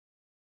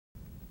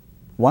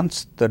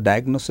Once the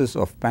diagnosis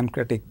of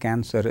pancreatic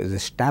cancer is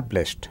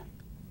established,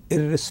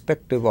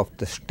 irrespective of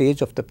the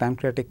stage of the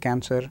pancreatic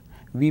cancer,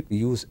 we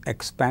use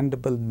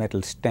expandable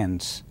metal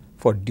stents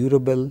for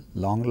durable,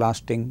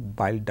 long-lasting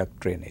bile duct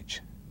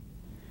drainage.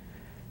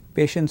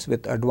 Patients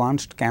with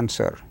advanced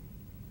cancer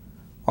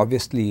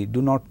obviously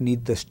do not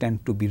need the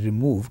stent to be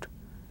removed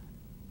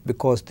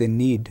because they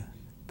need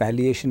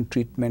palliation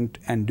treatment,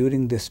 and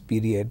during this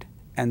period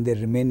and their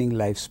remaining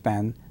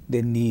lifespan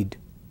they need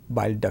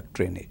bile duct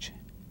drainage.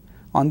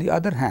 On the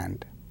other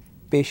hand,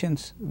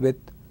 patients with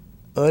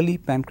early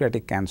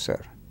pancreatic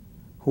cancer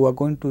who are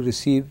going to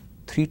receive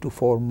 3 to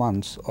 4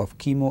 months of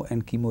chemo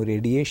and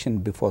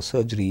chemoradiation before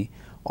surgery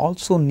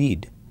also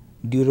need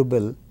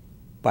durable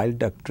bile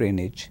duct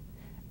drainage,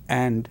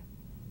 and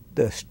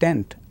the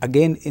stent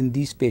again in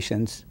these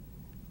patients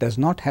does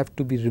not have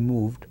to be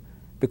removed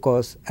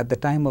because at the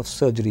time of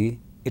surgery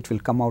it will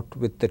come out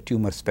with the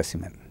tumor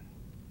specimen.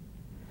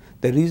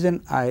 The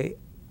reason I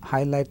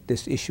highlight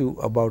this issue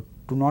about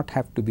do not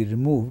have to be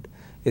removed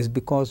is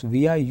because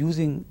we are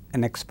using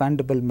an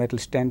expandable metal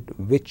stent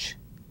which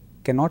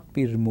cannot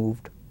be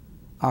removed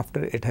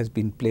after it has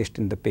been placed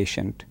in the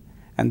patient,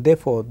 and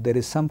therefore there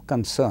is some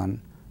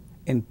concern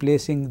in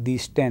placing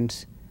these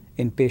stents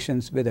in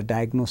patients where the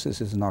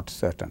diagnosis is not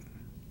certain.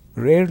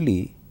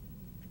 Rarely,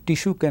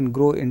 tissue can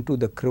grow into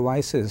the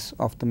crevices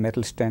of the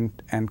metal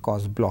stent and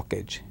cause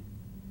blockage.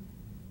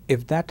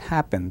 If that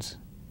happens,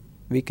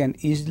 we can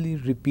easily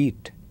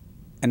repeat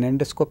an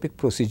endoscopic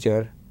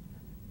procedure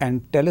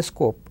and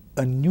telescope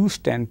a new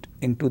stent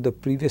into the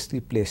previously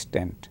placed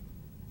stent.